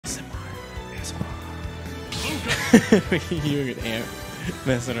You were an ant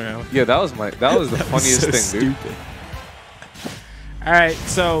messing around. Yeah, that was the funniest so thing, dude. stupid. All right,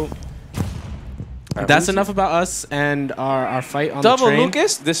 so that's enough about us and our fight on Double the train.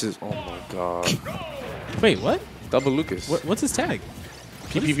 Lucas? This is, oh my god. Wait, what? Double Lucas. What's his tag?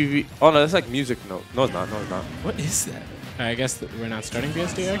 PPPP. Oh no, that's like music note. No, it's not. No, it's not. What is that? I guess that we're not starting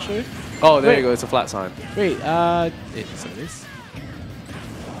PS2 actually. Oh, there you go. It's a flat sign. Wait, so it is.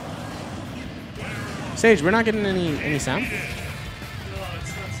 Sage, we're not getting any sound.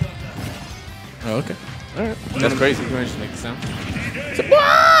 Oh, okay. All right. That's crazy. You want to just make the sound?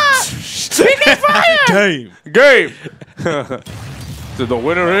 Game. Game. So the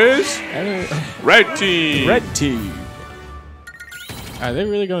winner is red team. Red team. Are they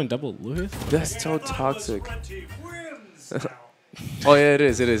really going double Lucas? That's so toxic. Oh yeah, it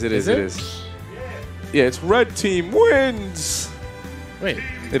is. It is. It is. It is. Yeah, it's red team wins. Wait.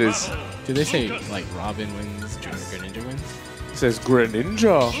 It is. Do they say like Robin wins, Junior Greninja wins? It says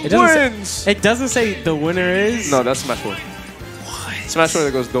Greninja It wins. It doesn't say the winner is. No, that's Smash 4. What? Smash 4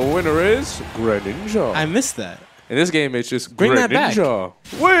 that goes, the winner is Greninja. I missed that. In this game, it's just Bring that back. Greninja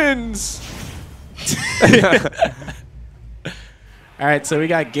wins. All right, so we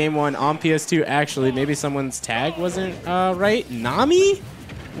got game 1 on PS2. Actually, maybe someone's tag wasn't right. Nami?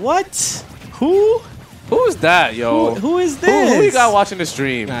 What? Who? Who's that, yo? Who is this? Who you got watching the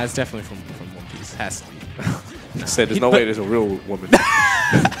stream? Nah, it's definitely from One Piece. Has to be. Said there's no way there's a real woman.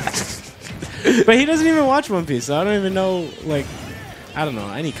 But he doesn't even watch One Piece, so I don't even know, like, I don't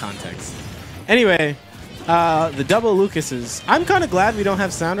know, any context. Anyway, the double Lucases. I'm kind of glad we don't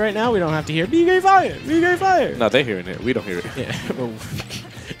have sound right now. We don't have to hear BK Fire, BK Fire. No, they're hearing it. We don't hear it. Yeah.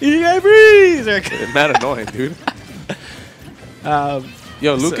 BK Freeze! It's mad annoying, dude.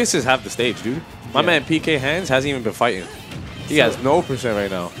 Yo, Lucas is half the stage, dude. My man PK Hands hasn't even been fighting. He has no percent right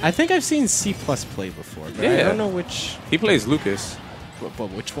now. I think I've seen C+ play before, but I don't know which. He plays Lucas. But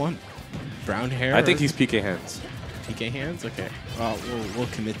which one? Brown hair? I think he's PK Hands. PK Hands? Okay. Well, we'll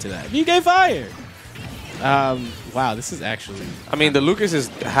commit to that. BK Fire! Wow, this is actually... I mean, the Lucases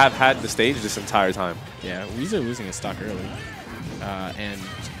have had the stage this entire time. Yeah, Wheezer losing his stock early. And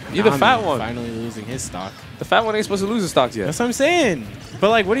You're the fat one. Finally losing his stock. The fat one ain't supposed to lose his stocks yet. That's what I'm saying. But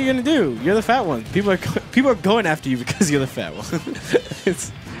like, what are you gonna do? You're the fat one. People are going after you because you're the fat one.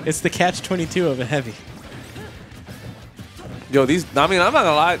 it's the catch-22 of a heavy. Yo, these. I mean, I'm not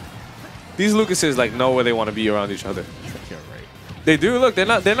gonna lie. These Lucases like know where they want to be around each other. You're right. They do. Look, they're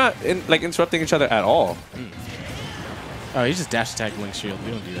not like interrupting each other at all. Oh, he just dash attack Link Shield.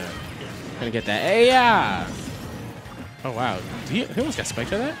 We don't do that. Gonna get that. Hey, yeah. Oh wow, he almost got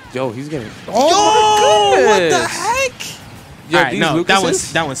spiked by that. Yo, he's getting. Oh my goodness! What the heck? Yo, all right, these no,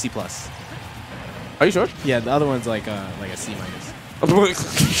 Lucases? that one's C+. Are you sure? Yeah, the other one's like a C-.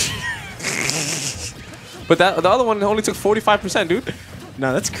 But the other one only took 45%, dude.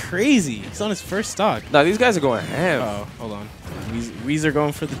 No, that's crazy. He's on his first stock. Nah, these guys are going ham. Oh, hold on. Wheezer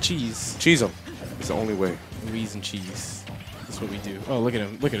going for the cheese. Cheese them. It's the only way. Wheeze and cheese. That's what we do. Oh, look at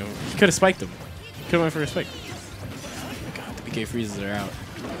him. Look at him. He could have spiked him. Could have went for a spike. Oh my god, the BK freezes are out.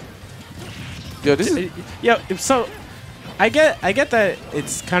 Yo, this is... Yo, so... I get that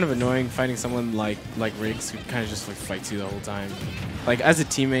it's kind of annoying fighting someone like Rigz who kind of just like fights you the whole time. Like as a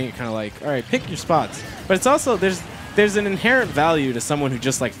teammate, you're kind of like, all right, pick your spots. But it's also there's an inherent value to someone who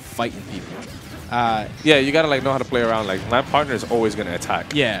just like fighting people. Yeah, you gotta like know how to play around. Like my partner is always gonna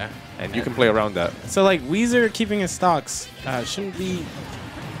attack. Yeah, and you can play around that. So like Wheezer keeping his stocks shouldn't be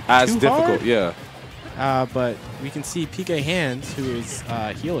as too difficult. hard. Yeah. But we can see PK Hands, who is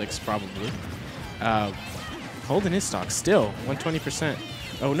h3lix probably. Holding his stock still, 120%.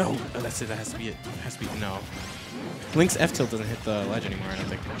 Oh no, oh, that's it. That has to be it. Has to be no. Link's F tilt doesn't hit the ledge anymore. I don't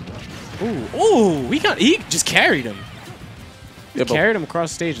think. Ooh, he just carried him. Yeah, carried him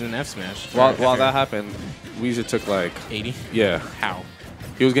across stage in an F smash. While that happened, Wheezer took like 80. Yeah. How?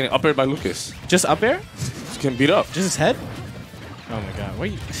 He was getting up aired by Lucas. Just up air? He's getting beat up. Just his head? Oh my god.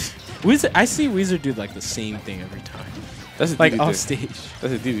 What? Wheezer, I see Wheezer do like the same thing every time. That's a like DD off thing. stage.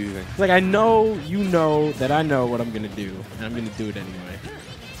 That's a DD thing. It's like I know you know that I know what I'm gonna do, and I'm gonna do it anyway.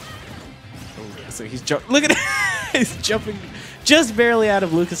 Oh, so he's look at it. He's jumping just barely out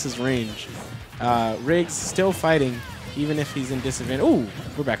of Lucas's range. Rigz still fighting, even if he's in disadvantage. Ooh,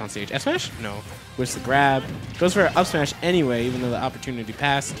 we're back on stage. F smash? No. Where's the grab? Goes for an up smash anyway, even though the opportunity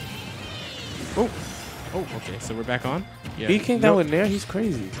passed. Oh, okay. So we're back on. Yeah. He came down with Nair. He's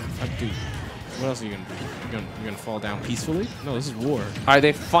crazy. Dude, what else are you gonna do? You're gonna fall down peacefully? No, this is war. All right,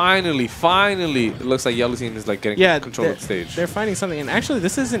 they finally, it looks like Yellow Team is like getting control of the stage. They're finding something, and actually,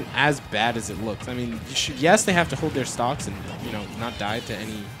 this isn't as bad as it looks. I mean, yes, they have to hold their stocks and not die to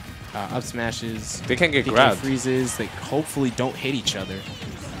any up smashes. They can't get PK grabbed. freezes. They hopefully don't hit each other.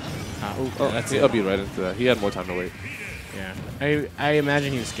 That's it. I'll be right into that. He had more time to wait. Yeah. I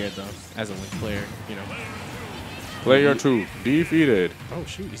imagine he was scared, though, as a Link player, you know. Player 2 defeated. Oh,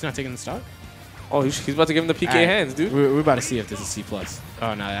 shoot. He's not taking the stock? Oh, he's about to give him the PK All right. hands, dude. We're about to see if this is C+.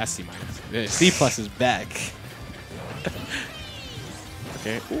 Oh, no, that's C-. C+ is back.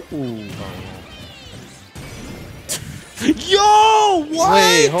 Okay. Ooh. Yo, what?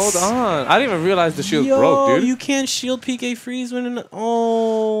 Wait, hold on. I didn't even realize the shield broke, dude. You can't shield PK freeze when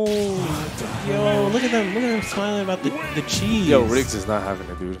oh. Yo, look at them smiling about the cheese. Yo, Rigz is not having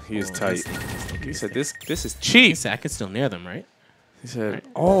it, dude. He is tight. He said, this is cheap. He said, I could still nair them, right? He said,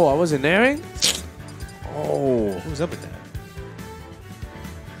 oh, I wasn't nairing? Oh. What was up with that?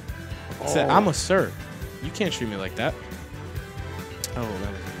 He said, I'm a sir. You can't treat me like that. Oh,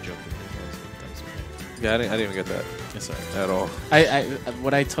 that was a joke. Yeah, I didn't even get that. Yes, sir. At all.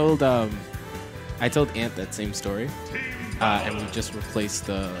 I told Ant that same story, and we just replaced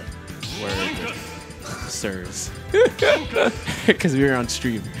the word with sirs because we were on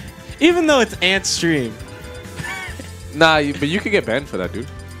stream, even though it's Ant's stream. Nah, but you could get banned for that, dude.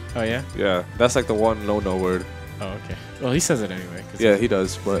 Oh yeah. Yeah, that's like the one no word. Oh okay. Well, he says it anyway. Yeah, he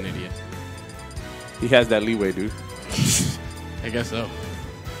does, He's but an idiot. he has that leeway, dude. I guess so.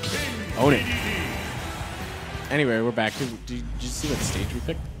 Own it. Anyway, we're back. Did you see what stage we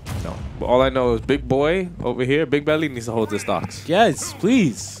picked? No. But all I know is Big Boy over here, Big Belly, needs to hold his stocks. Yes,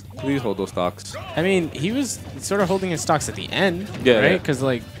 please. Please hold those stocks. I mean, he was sort of holding his stocks at the end, Yeah, right? yeah. Because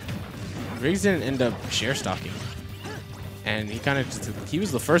like, Rigz didn't end up share stocking, and he kind of he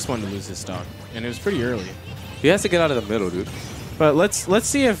was the first one to lose his stock, and it was pretty early. He has to get out of the middle, dude. But let's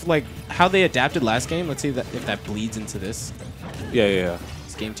see if like how they adapted last game. Let's see if that bleeds into this. Yeah.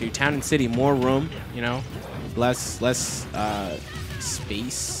 This game 2, Town and City, more room, you know, less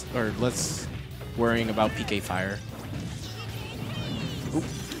space or less worrying about PK fire. Oop.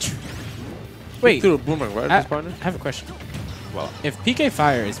 Wait, Threw a boomerang right at his partner. I have a question. Well, if PK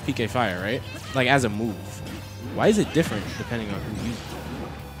fire is PK fire, right? Like as a move, why is it different depending on who uses it?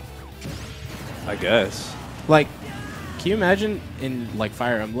 I guess. Like, can you imagine in like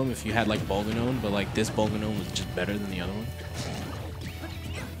Fire Emblem if you had like Bolganone, but like this Bolganone was just better than the other one?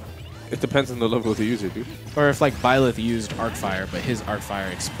 It depends on the level to use it, dude. Or if like Byleth used Arc Fire, but his Arc Fire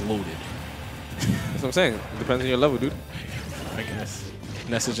exploded. That's what I'm saying. It depends on your level, dude. I guess.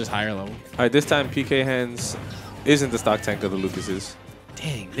 Ness is just higher level. All right, this time PK Hands isn't the stock tank of the Lucas's.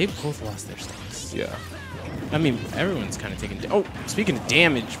 Dang, they both lost their stocks. Yeah. I mean, everyone's kind of taking. Oh, speaking of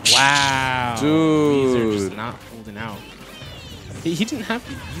damage, wow, Dude. Wheezer just not holding out. He didn't have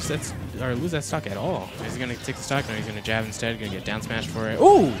to use that or lose that stock at all. He's gonna take the stock, now he's gonna jab instead. Gonna get down smash for it.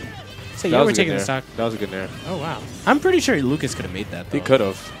 Ooh, so yeah, we're taking the stock. That was a good nair. Oh wow, I'm pretty sure Lucas could have made that. Though. He could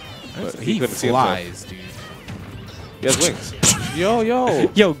have. He couldn't see himself. flies, dude. He has wings. Yo.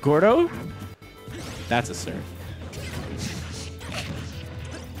 Yo, Gordo, that's a sir.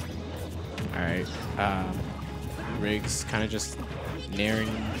 All right. Rigz kind of just naring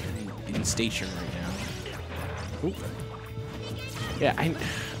in station right now. Oop. Yeah, I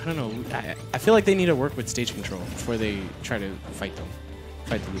don't know. I feel like they need to work with stage control before they try to fight them.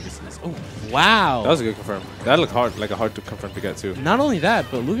 Fight the Lucases. Oh, wow. That was a good confirm. That looked hard, like a hard to confirm to get to. Not only that,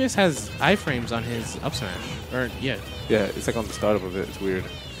 but Lucas has iframes on his up smash. Or, yeah. Yeah, it's like on the startup of it. It's weird.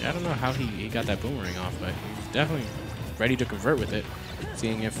 Yeah, I don't know how he got that boomerang off, but he's definitely ready to convert with it.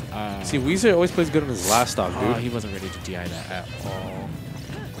 Seeing if... See, Wheezer always plays good on his last stock, dude. Oh, he wasn't ready to DI that at all.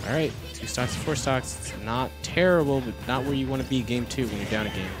 All right, 2 stocks, 4 stocks. It's not terrible, but not where you want to be game 2 when you're down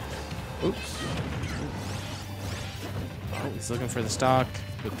a game. Oops. Oh, he's looking for the stock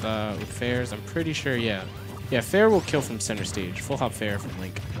with Fairs. I'm pretty sure, yeah. Yeah, Fair will kill from center stage. Full hop Fair from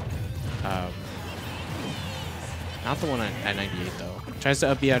Link. Not the one at 98, though. Tries to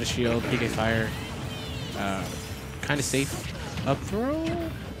up B out of shield, PK Fire. Kind of safe. Up throw?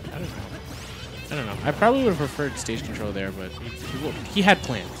 I don't know. I probably would have preferred stage control there, but he had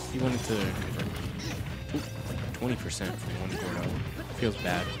plans. He wanted to convert. 20% from one Gordo. Feels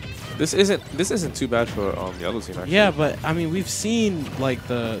bad. This isn't too bad for the other team, actually. Yeah, but I mean, we've seen like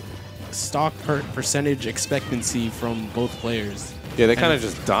the stock percentage expectancy from both players. Yeah, they're kind of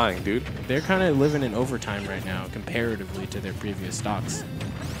just dying, dude. They're kind of living in overtime right now comparatively to their previous stocks.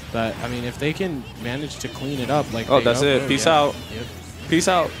 But I mean, if they can manage to clean it up, like that's it. Peace out. Yep. Peace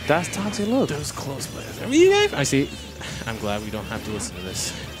out. That's toxic. Look. Those close players. I mean, I see. I'm glad we don't have to listen to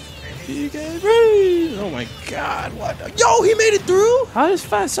this. Oh my God! What? Yo, he made it through. How his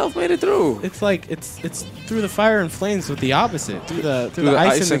fat self made it through? It's like it's through the fire and flames with the opposite. Through the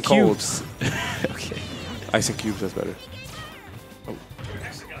ice and the cubes. Okay. Ice and cubes. That's better. Oh.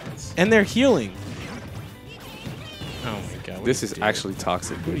 And they're healing. Oh my god. What This do is you do? actually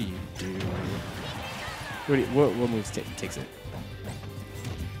toxic. What do you do? What moves takes it?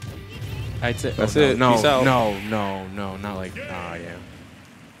 I'd say That's no, it. No, Peace out. no, not like. Oh yeah.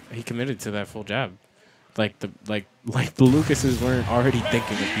 He committed to that full jab. Like the Lucases weren't already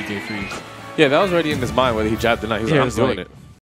thinking of PK freeze. Yeah, that was already in his mind whether he jabbed or not. He was Yeah, like, it I'm was doing like, it.